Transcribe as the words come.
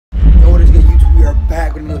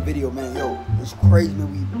back with another video, man. Yo, it's crazy, man.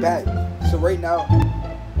 We back. So right now,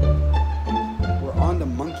 we're on the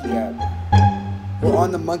Monkey app. We're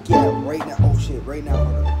on the Monkey app right now. Oh shit, right now.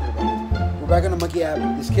 Hold on. We're back on the Monkey app.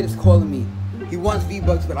 This kid is calling me. He wants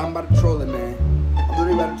V-Bucks, but I'm about to troll him, man. I'm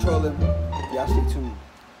literally about to troll him. Y'all stay tuned.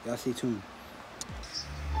 Y'all stay tuned.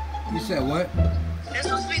 You said what? There's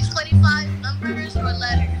supposed to be 25 numbers or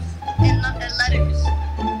letters. And letters.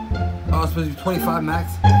 Oh, it's supposed to be 25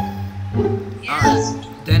 max? Yes.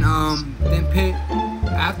 Then Pit,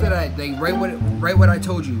 after that, like, write what I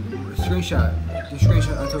told you. Screenshot. The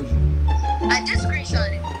screenshot I told you. I did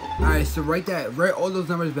screenshot it. Alright, so write all those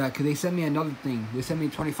numbers back, because they sent me another thing. They sent me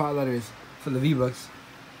 25 letters for the V-Bucks.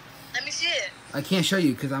 Let me see it. I can't show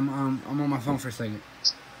you, because I'm on my phone for a second.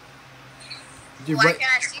 Why can't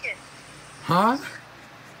I see it? Huh?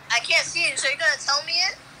 I can't see it, so you're gonna tell me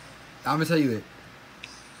it? I'm gonna tell you it.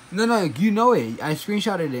 No, you know it. I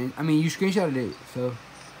screenshotted it. I mean, you screenshotted it, so.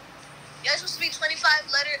 You're supposed to be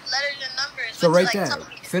 25 letters and numbers. So write like, that.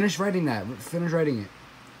 Finish writing that. Finish writing it.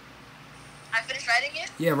 I finished writing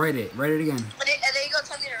it? Yeah, write it. Write it again. And then you gonna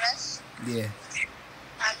tell me the rest? Yeah.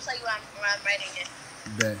 I'll tell you when I'm writing it.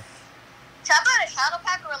 Bet. Should I buy a shadow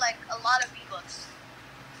pack or like a lot of V-Bucks?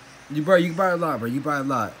 You can buy a lot, bro. You buy a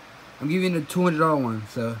lot. I'm giving you the $200 one,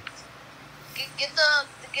 so. Get the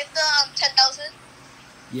 10,000.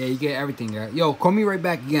 Yeah, you get everything, guys. Yo, call me right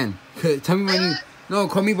back again. Tell me when you. No,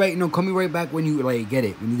 call me right back when you like get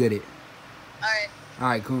it. When you get it. Alright.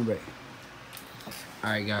 Alright, call me back.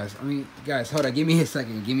 Alright, guys, hold on. Give me a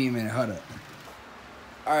second. Give me a minute. Hold up.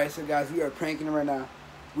 Alright, so guys, we are pranking him right now.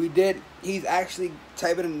 He's actually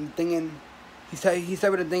typing a thing in. He's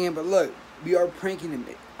typing a thing in, but look, we are pranking him.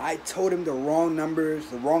 I told him the wrong numbers,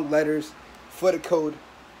 the wrong letters for the code.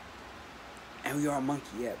 And we are on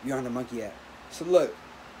Monkey app. We are on the Monkey app. So look.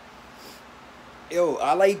 Yo,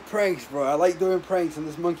 I like pranks, bro. I like doing pranks on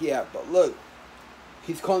this Monkey app. But look.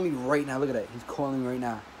 He's calling me right now. Look at that. He's calling me right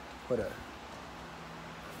now. Hold up.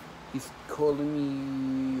 He's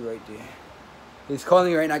calling me right there. He's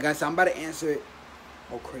calling me right now, guys. So I'm about to answer it.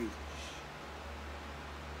 Oh, crazy.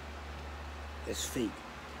 It's fake.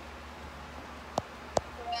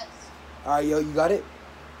 Alright, yo, you got it?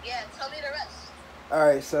 Yeah, tell me the rest.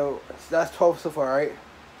 Alright, so that's 12 so far, alright?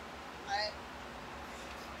 Alright.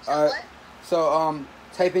 Alright. So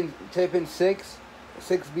type in 6B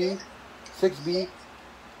 6B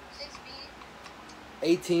 18 18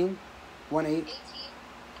 18 20.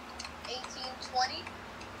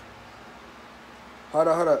 Hold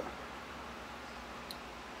up.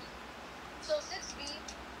 So 6B.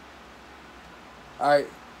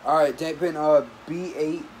 Alright, type in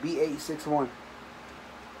B861.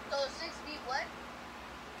 So 6B what?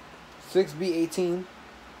 6B 18.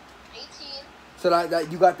 18. So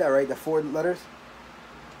that you got that right? The 4 letters?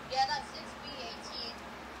 Yeah, that's 6B 18.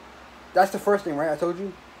 That's the first thing, right? I told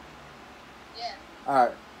you? Yeah.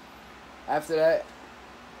 Alright. After that.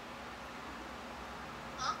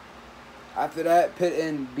 Huh? After that, put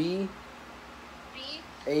in B. B.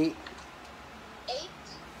 8. 8.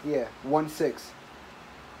 Yeah, 1 6.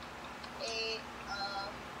 8.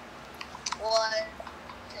 1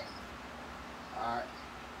 6. Alright.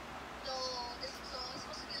 So it's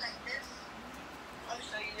supposed to be like this. I'm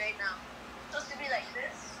gonna show you right now. It's supposed to be like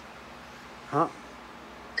this. Huh?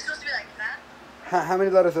 It's supposed to be like that. How many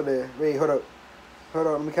letters are there? Wait, hold up.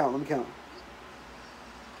 Let me count. Alright.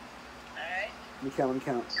 Let me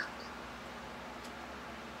count.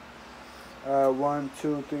 1,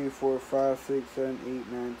 2, 3, 4, 5, 6, 7,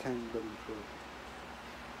 8, 9, 10, 11, 12,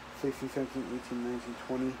 16, 17, 18, 19,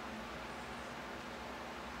 20.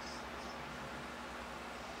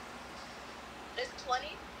 It's 20.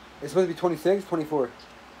 It's supposed to be 26, 24.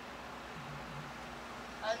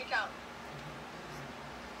 Let me count.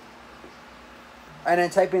 And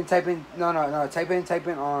then type in type in B.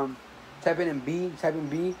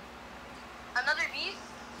 Another B.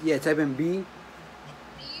 Yeah, type in B. B.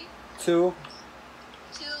 2,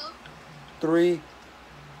 2. 3,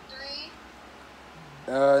 3.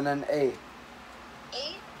 and then A. 8.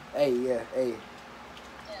 A, yeah, A. Yeah,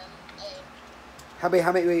 A. How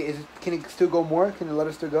many, wait, can it still go more? Can the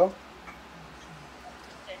letters still go?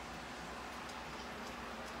 Okay.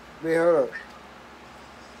 Wait, hold up.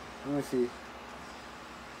 Let me see.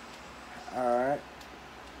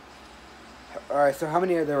 Alright, so how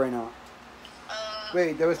many are there right now?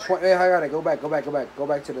 Wait, there was 20. Wait, I got it. Go back. Go back to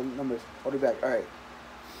the numbers. Hold it back. Alright.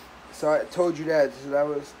 So I told you that. So that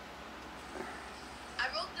was. I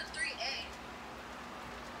wrote the 3A.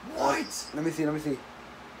 What? Let me see.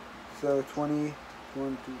 So 20,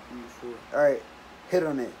 1, 2, 3, 4. Alright. Hit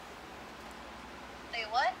on it. Say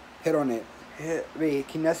what? Hit on it. Hit. Wait,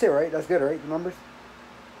 that's it, right? That's good, right? The numbers?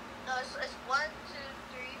 it's 1, 2,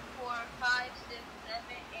 3, 4, 5, 6, 7,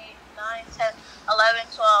 8, 9, 10, 11,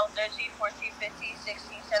 12, 13, 14, 15,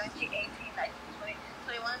 16, 17, 18, 19, 20,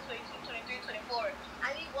 21, 22, 23, 24.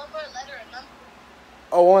 I need one more letter and number.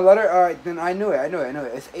 Oh, one letter? Alright, then I knew it.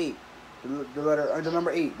 It's 8. The letter, the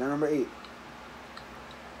number 8. The number 8.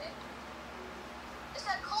 It's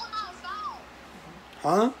that code not found.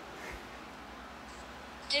 Huh?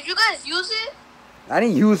 Did you guys use it? I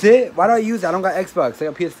didn't use it. Why do I use it? I don't got Xbox. I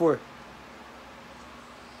got PS4.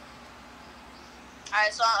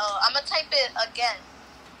 Alright, so I'm gonna type it again.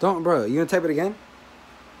 Don't, bro. You gonna type it again?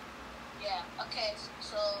 Yeah, okay,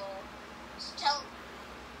 so tell me.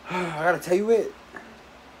 I gotta tell you it.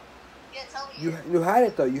 Yeah, tell me. You had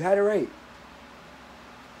it though. You had it right.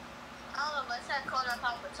 I don't know, but it's that code not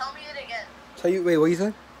found, but tell me it again. Tell you. Wait, what you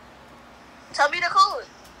said? Tell me the code.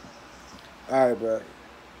 All right, bro.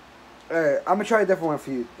 All right, I'm gonna try a different one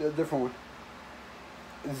for you. A different one.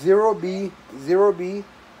 0B 0B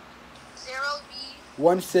 0B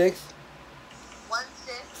 16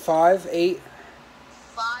 16 58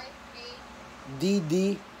 58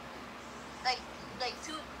 DD. like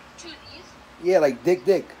two D's. Yeah, like Dick.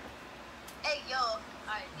 Hey yo,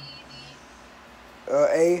 alright, DD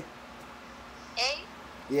A. A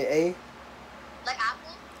Yeah, A. like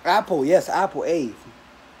apple. Apple. Yes, Apple. A.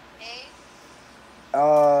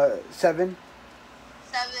 A 7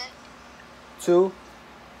 7 2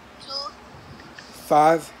 2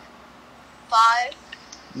 5 5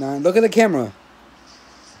 9. Look at the camera.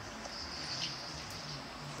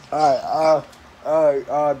 All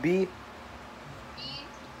right. B. B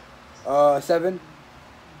 7 7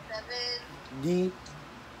 D.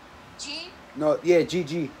 G No. Yeah.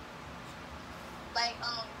 GG. like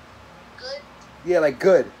good. Yeah, like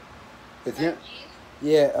good. If you. Like G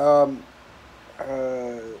Yeah.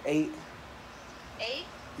 8. 8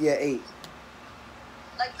 Yeah, 8.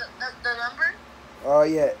 like the number.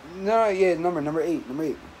 Yeah. No. Yeah. Number 8. Number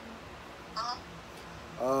 8.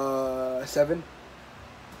 7 7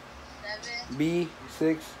 B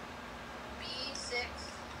 6 B 6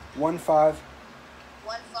 1 5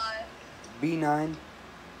 1 5 B 9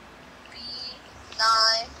 B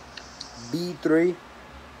 9 B 3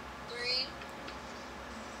 3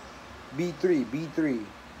 B 3 B 3.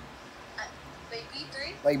 wait, B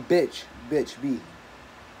 3. Like bitch B.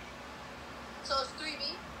 So it's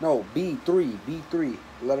 3B. No, B 3 B 3.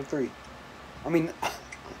 Letter 3. I mean,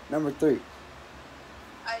 number 3.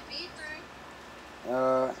 Alright, B 3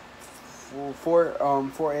 4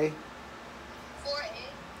 4A. 4A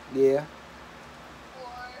Yeah.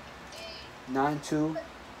 4A. 9 2.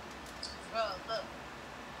 Bro, look.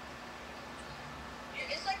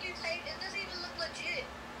 It's like you type. It doesn't even look legit.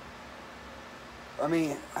 I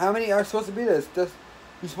mean, how many are supposed to be this? You're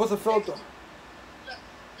supposed to fill out the. Look,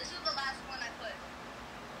 this is the last one I put.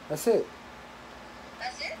 That's it.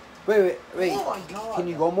 That's it? Wait. Oh my god. Can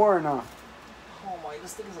you go more or not? Oh my,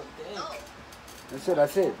 this thing is a dick. No. That's it.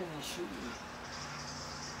 That's it. How can you shoot me?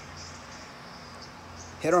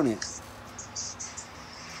 Hit on it.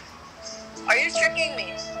 Are you tricking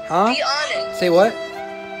me? Huh? Be honest. Say what?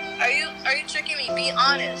 Are you tricking me? Be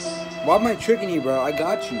honest. Why am I tricking you, bro? I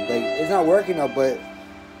got you. Like, it's not working though, but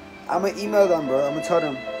I'm gonna email them, bro. I'm gonna tell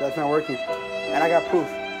them that's not working. And I got proof.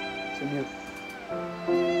 From you. I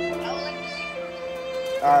would like to see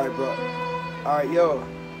proof. Alright, bro. Alright, yo.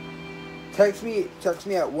 Text me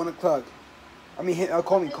at 1 o'clock. I mean,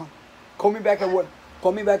 call me back at what?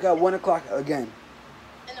 Call me back at 1 o'clock again.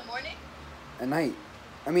 In the morning? At night.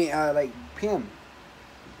 I mean, like PM.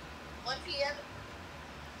 1 p.m.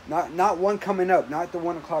 Not one coming up. Not the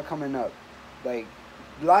 1 o'clock coming up. Like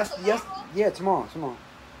last. Tomorrow? Yes. Yeah. Tomorrow. I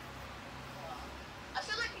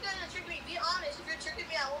feel like you guys are tricking me. Be honest. If you're tricking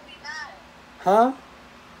me, I won't be mad. Huh?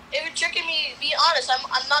 If you're tricking me, be honest. I'm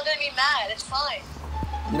not gonna be mad. It's fine.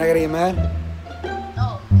 You're not gonna get mad?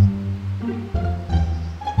 No.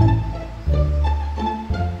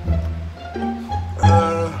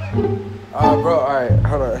 Bro. All right.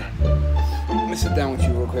 Hold on. Let me sit down with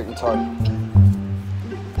you real quick and talk.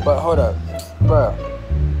 But hold up, bro.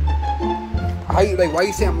 How you like? Why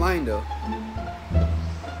you say I'm lying though?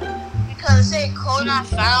 Because saying code not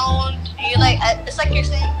found, you like it's like you're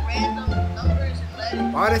saying random numbers and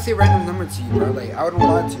letters. Why would I say random number to you, bro? Like I don't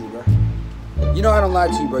lie to you, bro. You know I don't lie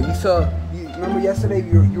to you, bro. You remember yesterday?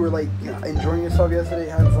 You were like enjoying yourself yesterday,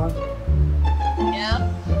 having fun. Yeah.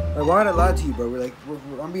 Like why would I lie to you, bro?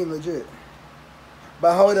 I'm being legit.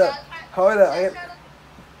 But hold up. Should I try like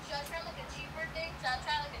a cheaper thing? Should I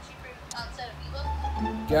try like a cheaper set of ebook?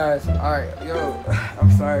 Guys, all right, yo, I'm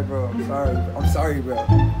sorry, bro. I'm sorry, bro. It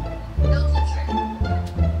was a trick.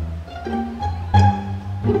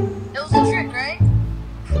 It was a trick, right?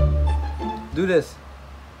 Do this.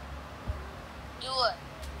 Do what?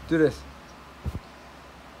 Do this.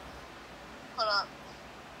 Hold on.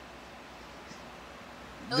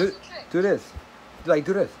 That Do, was a trick. do this. Like,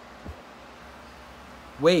 do this.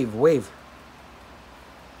 Wave, wave.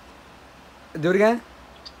 Do it again.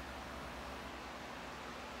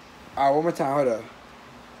 Alright, one more time. Hold up.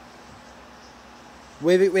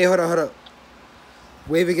 Wave it. Wait, hold up, hold up.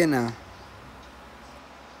 Wave again now.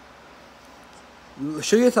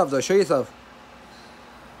 Show yourself, though. Show yourself.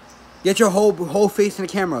 Get your whole face in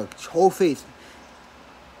the camera. Whole face.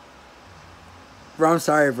 Bro, I'm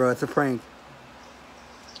sorry, bro. It's a prank.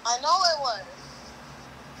 I know it was.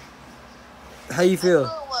 How you I feel? knew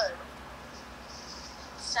it was.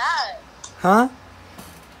 Sad. Huh?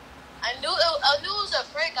 I knew it was a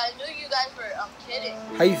prank. I knew you guys were kidding.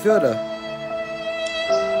 How you feel, though?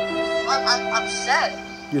 I'm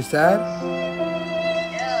sad. You're sad?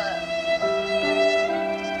 Yeah.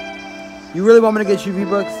 You really want me to get you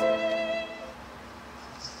V-Bucks?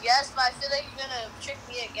 Yes, but I feel like you're gonna trick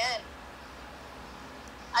me again.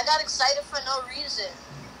 I got excited for no reason.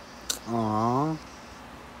 Aww.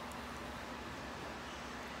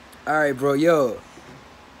 Alright, bro. Yo.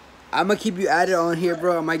 I'm gonna keep you added on here,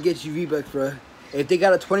 bro. I might get you V-Bucks, bro. If they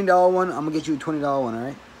got a $20 one, I'm gonna get you a $20 one,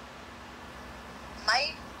 alright?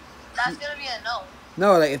 Might? That's gonna be a no.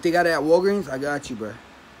 No, like, if they got it at Walgreens, I got you, bro.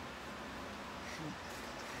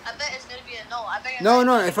 I bet it's gonna be a no. I bet you're No, not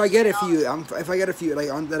no, gonna if I get it for $60. you, if I get it for you, like,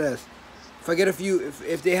 on that ass. If I get it for you,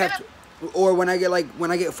 if they have, or when I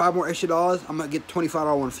get 5 more extra dollars, I'm gonna get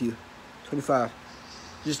 $25 one for you. 25.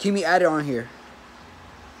 Just keep me added on here.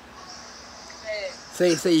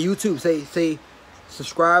 Hey, Say YouTube. Say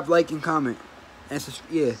subscribe, like, and comment. And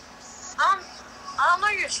yeah. I don't know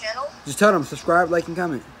your channel. Just tell them subscribe, like, and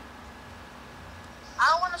comment. I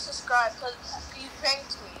don't want to subscribe because you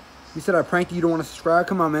pranked me. You said I pranked you. You don't want to subscribe?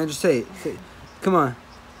 Come on, man. Just say it. Say it. Come on.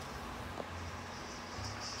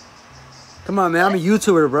 Come on, man. I'm a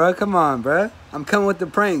YouTuber, bro. Come on, bro. I'm coming with the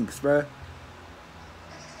pranks, bro.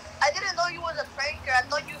 I didn't know you was a pranker. I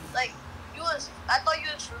thought you was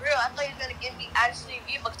for real. I thought you was gonna give me actually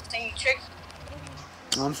V-Bucks and you tricked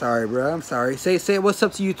me. I'm sorry, bro. I'm sorry. Say what's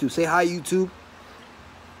up to YouTube. Say hi, YouTube.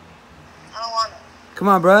 I don't wanna. Come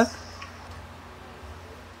on, bro. Alright.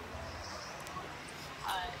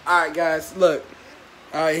 Alright, guys. Look.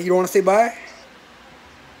 Alright, you don't want to say bye?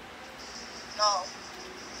 No.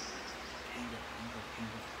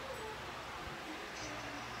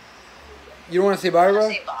 You don't want to say bye, I'm bro?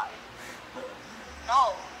 gonna say bye.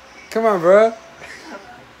 No. Come on, bro.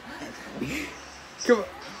 Come on.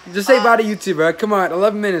 Just say bye to YouTube, bro. Come on.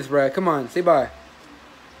 11 minutes, bro. Come on. Say bye.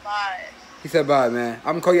 Bye. He said bye, man. I'm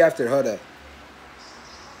going to call you after. Hold up.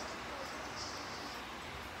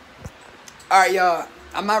 Alright, y'all.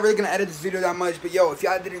 I'm not really going to edit this video that much, but yo, if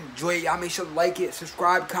y'all did enjoy it, y'all make sure to like it,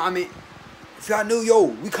 subscribe, comment. If y'all new, yo,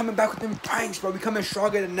 we coming back with them pranks, bro. We coming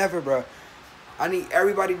stronger than ever, bro. I need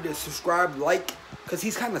everybody to subscribe, like, because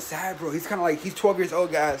he's kind of sad, bro. He's kind of like, he's 12 years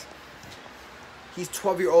old, guys. He's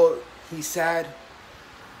 12-year-old. He's sad.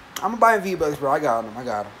 I'm going to buy him V-Bucks, bro. I got him.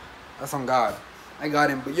 That's on God. I got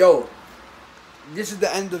him. But, yo, this is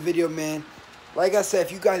the end of the video, man. Like I said,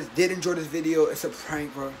 if you guys did enjoy this video, it's a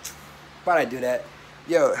prank, bro. Why'd I do that?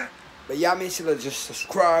 Yo, but y'all make sure to just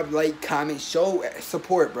subscribe, like, comment, show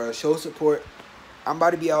support, bro. Show support. I'm about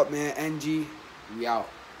to be out, man. NG, we out.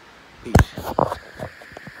 Peace.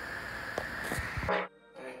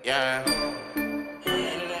 Yeah.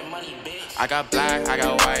 I got black, I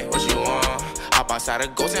got white, what you want? Hop outside a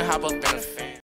ghost and hop up in the